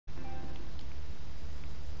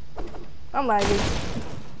I'm lagging.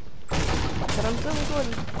 But I'm still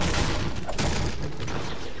recording.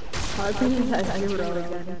 I think that's 0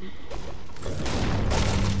 again.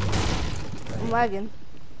 I'm lagging.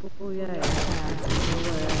 Oh yeah.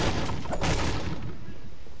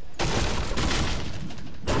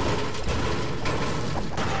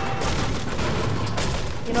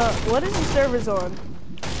 You know, what is the servers on?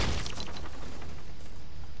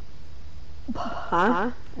 Huh?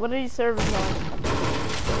 What are these servers on?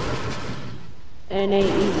 NAE.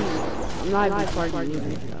 I'm not even partying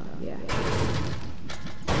either, so yeah.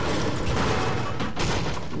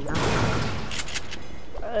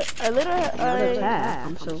 I literally,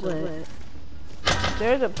 I'm so lit.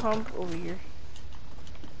 there's a pump over here.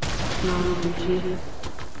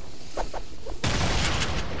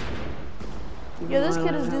 Yeah, this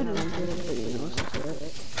kid is doo-doo.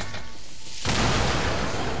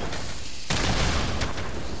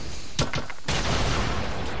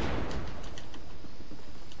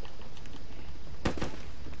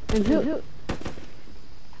 And who?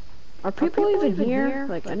 Are people even here?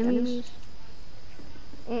 Like enemies?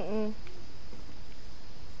 Mm-mm.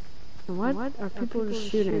 What are people just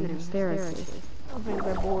shooting and staring at you? I think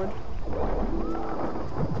they're bored.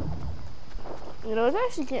 You know, it's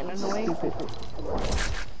actually getting annoying.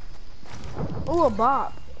 Oh, a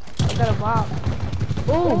bop. I got a bop.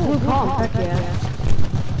 Oh, blue palm, heck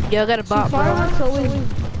yeah. Yeah, I got a bop, bro. Fireworks always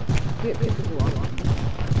get people off.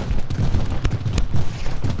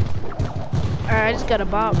 Alright, I just got a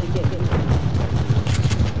bop.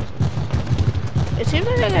 It seems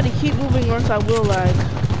like I gotta keep moving or else I will lag.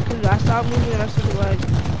 Cause I stop moving and I start to lag.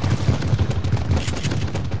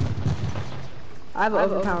 I have an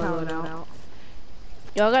overpower loadout.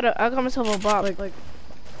 Yo, I got myself a bop.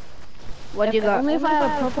 What do you got? Only if I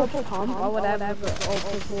have a purple pump, I would have a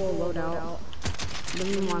purple loadout. The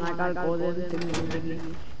one I got a golden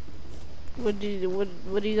thingy. What do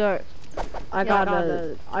you got? I got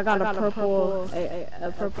a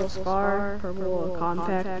purple scar, purple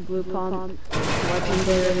compact, blue pump,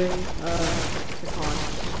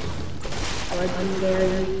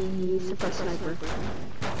 legendary suppress sniper.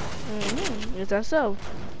 Is that so?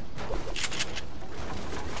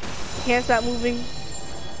 Can't stop moving.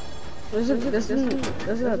 This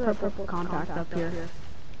is a purple compact up here.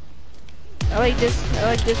 I like this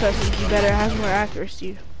SMG better. It has more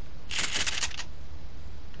accuracy.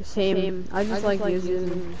 Same. I just like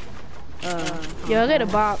using. Yeah, I got a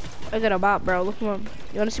bop. I got a bop, bro. Look my.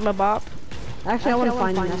 You wanna see my bop? Actually, I wanna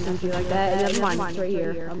find an SMG like that. And never mind, it's right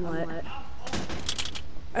here. I'm lit.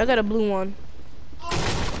 I got a blue one.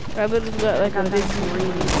 I literally got like a big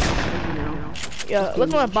green. Yeah, look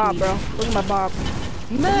at my bop, bro. Look at my bop.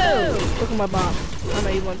 Move! Look at my bop. I know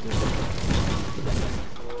you want to.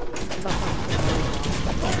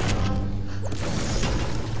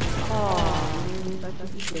 Oh,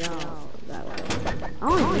 get out that way. I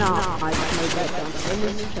don't even know how I just made that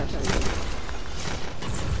jump.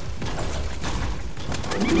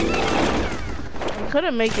 I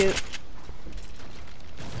couldn't make it.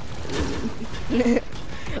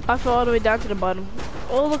 I fell all the way down to the bottom.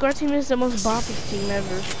 Oh, look, our team is the most boppy team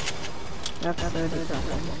ever.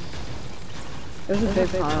 There's a big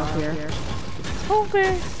pile up here.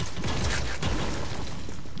 Okay.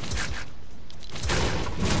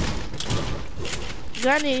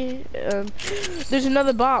 Got any? There's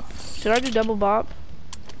another bop. Should I do double bop?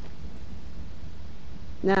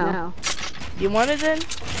 No. You want it then?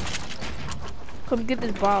 Come get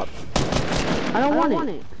this bop. I don't want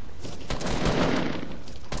it.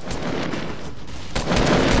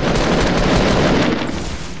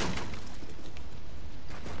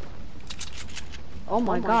 Oh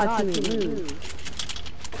my god, move.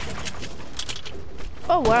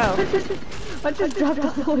 Oh wow. I just dropped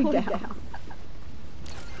all the way down.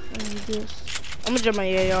 I'm gonna drop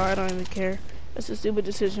my AR, I don't even care. It's a stupid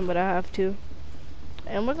decision, but I have to.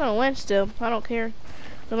 And we're gonna win still, I don't care.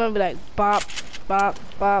 We're gonna be like bop, bop,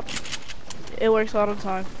 bop. It works all the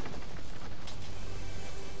time.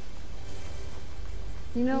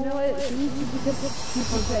 You know what? You just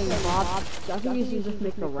keep on saying bop. I think you should just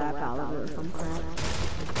make a rap out of it or some crap.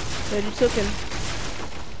 Ready cooking.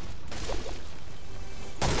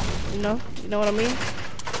 You know what I mean?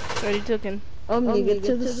 Ready cooking. Get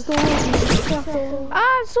to the storm.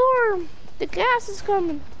 Ah, storm! The gas is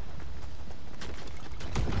coming.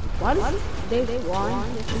 Why does they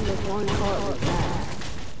want if you just want to call it like that?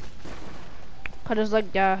 Cause it's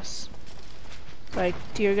like gas. Like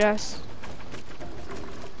tear gas.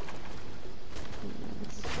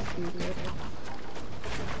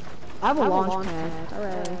 I have a launch pad.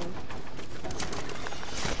 Alright.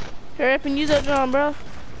 Hurry up and use that drone, bro.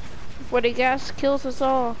 Before the gas kills us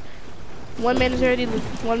all. One man is already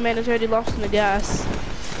lost in the gas.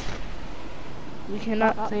 We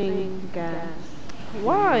cannot. Stop saying gas.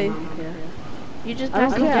 Why? You just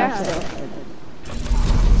passed the gas though.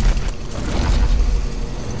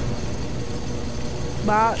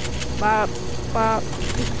 Bop, bop, bop.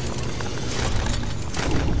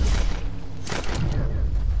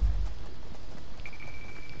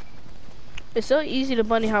 It's so easy to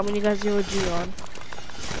bunny hop when you got 0G on.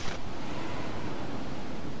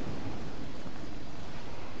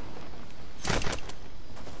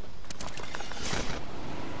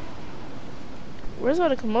 Where's all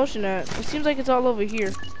the commotion at? It seems like it's all over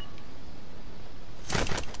here.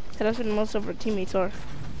 That's where most of our teammates are.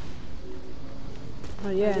 Oh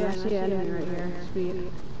yeah, and I see an enemy right here.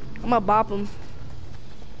 Speed. I'm gonna bop him.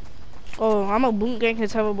 Oh, I'm gonna boot gank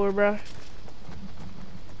his hoverboard, bro.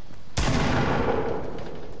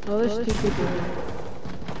 Oh, there's two people here.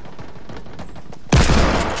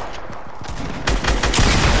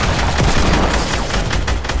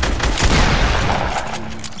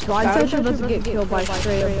 So I thought you were about to get killed by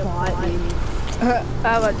straight up bot. I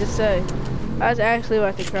was about to say. I was actually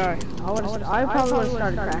about to cry. I probably would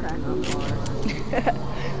have started cracking up.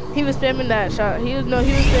 He was spamming that shot. He was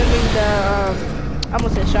spamming the I'm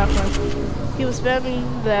gonna say shotgun. He was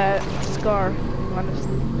spamming that scar,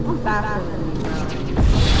 honestly. I'm faster than you, bro.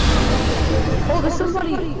 Oh, there's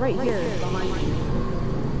somebody right here behind you.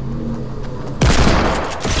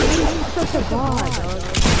 He's such a bot, dog.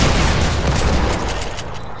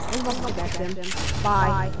 I'm about to get him.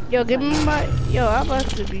 Bye. Yo, give me my. Yo, I'm about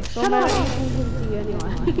to be so mad at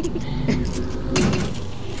you.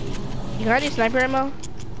 You got any sniper ammo?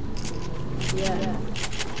 Yeah.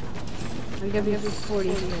 I'll give you 40.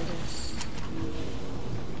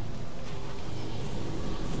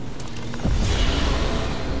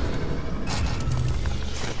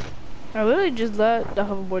 I literally just let the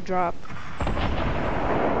hoverboard drop.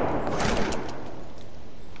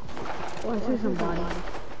 Oh, I see somebody.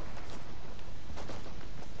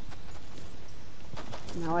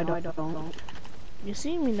 No, I don't. You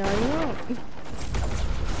see me now, you don't.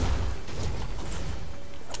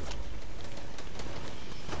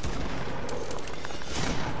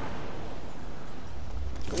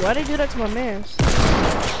 Why'd they do that to my mans?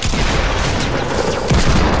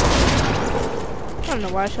 I don't know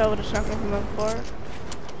why I shot with a shotgun from that far.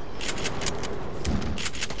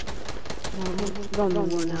 Don't know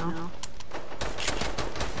more now.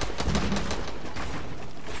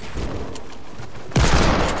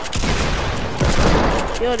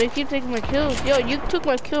 Yo, they keep taking my kills. Yo, you took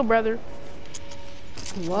my kill, brother.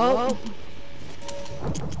 Whoa.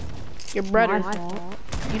 Your brother.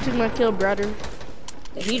 You took my kill, brother.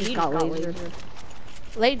 He just got lasered.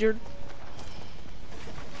 Lasered.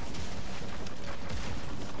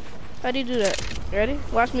 How do you do that? You ready?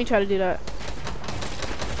 Watch me try to do that.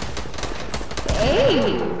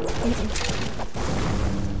 Hey!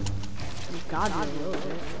 God, a little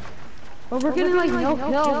bit. But we're getting like no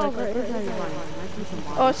kills. Like, where is everybody?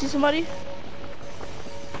 Oh, I see somebody?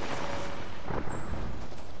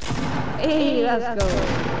 Hey, let's go.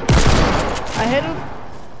 I hit him.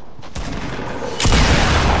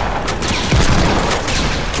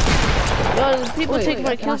 Yo, the people take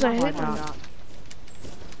my kills, I hit them.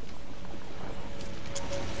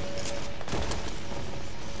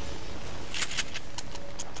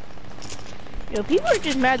 Yo, people are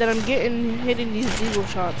just mad that I'm hitting these deagle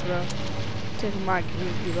shots, bro. Taking my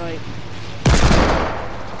kills, be like.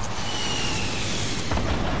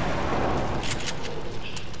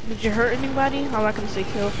 Did you hurt anybody? I'm not gonna say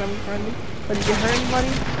kill from friendly, but did you hurt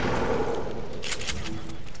anybody?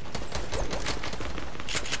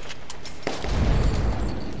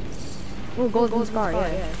 Oh, golden scar,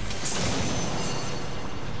 yeah.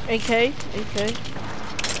 AK.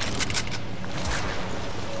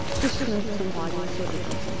 Just some body.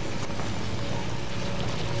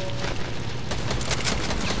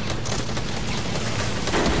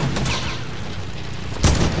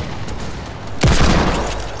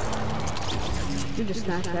 You just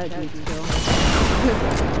smashed that dude's kill.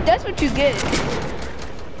 That's what you get.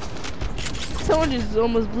 Someone just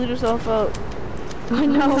almost blew herself up. I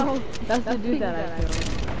know. That's the dude that I killed.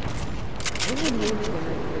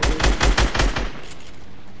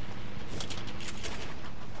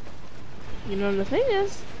 You know, the thing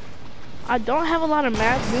is, I don't have a lot of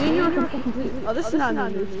mats. Oh, this is not a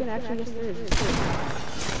new skin, actually. Yes, there is.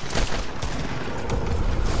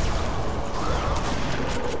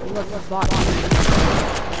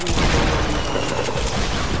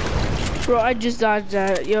 Bro, I just dodged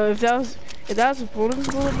that. Yo, if that was a bonus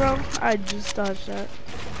bullet, bro, I just dodged that.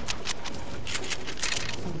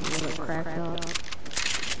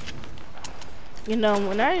 You know,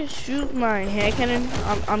 when I shoot my hand cannon,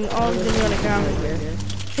 I'm always gonna be on the ground here.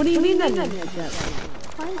 What do you mean that? That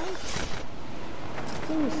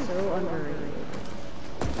thing is so underrated.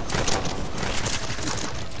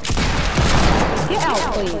 Get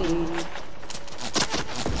out, please.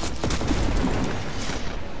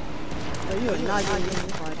 Oh, you are not getting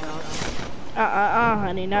this far, dog.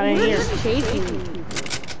 Honey, not in here. Chasing me.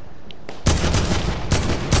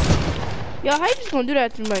 Yo, how you just gonna do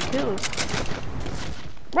that to my kills?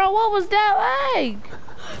 Bro, what was that lag?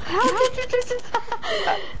 How did you just...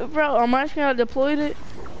 Bro, on my screen I deployed it,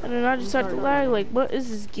 and then I just started to lag. Like, what is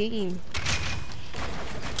this game?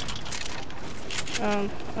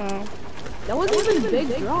 That wasn't even a big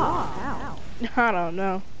drop. How? I don't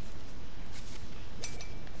know.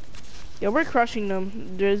 Yeah, we're crushing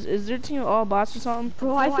them. Is their team all bots or something?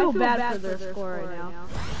 Bro, I feel bad for their score right now.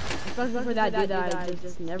 Especially for that dude that I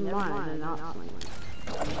just never mind. They're not playing.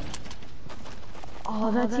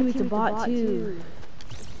 Oh, that teammate's a bot too.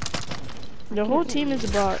 The whole team is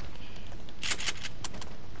a bot.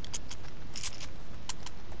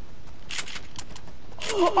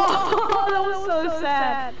 Oh, that was so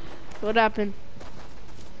sad. What happened?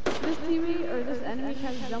 This teammate or this enemy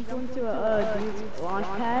tried to jump into a dude's launch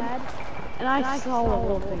pad, and I saw the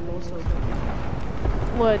whole thing. It was so funny.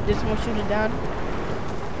 What? Did someone shoot it down?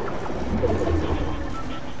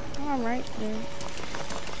 Alright then.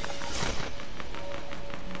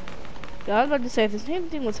 Yeah, I was about to say if the same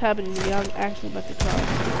thing was happening to me, I'm actually about to cry.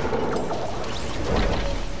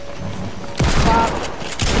 Bop.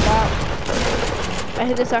 Bop. I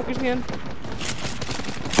hit the soccer team.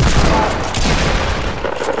 Bop.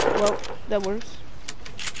 Well, that works.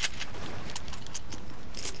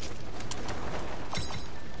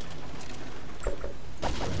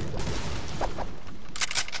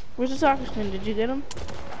 Where's the soccer team? Did you get him?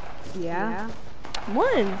 Yeah.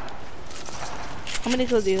 One. How many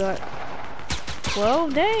kills do you got?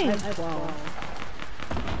 12? Dang. I have 12.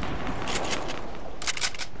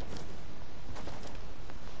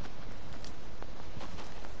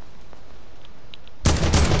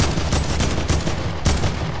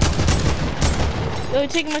 Yo, you're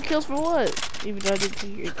taking my kills for what? Even though I didn't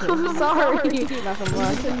take your kills. I'm sorry. Not gonna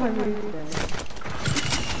lie.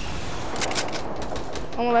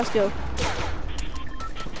 Come on, let's go.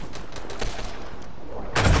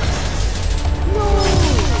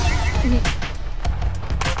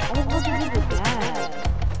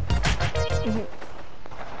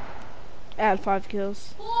 I had 5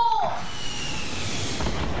 kills.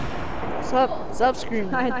 Sup,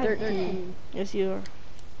 screaming. I had 13. Yes, you are.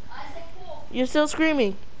 You're still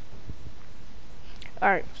screaming.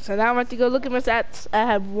 Alright, so now I'm about to go look at my stats. I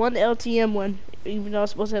have 1 LTM one, even though I was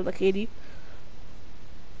supposed to have like 80.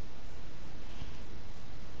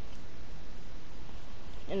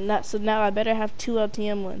 And that, so now I better have 2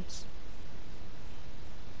 LTM ones.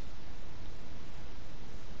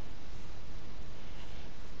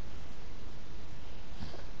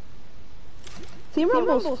 Team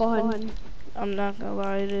Rumble's fun. I'm not gonna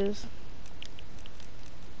lie, it is.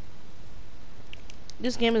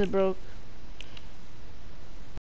 This game is broke.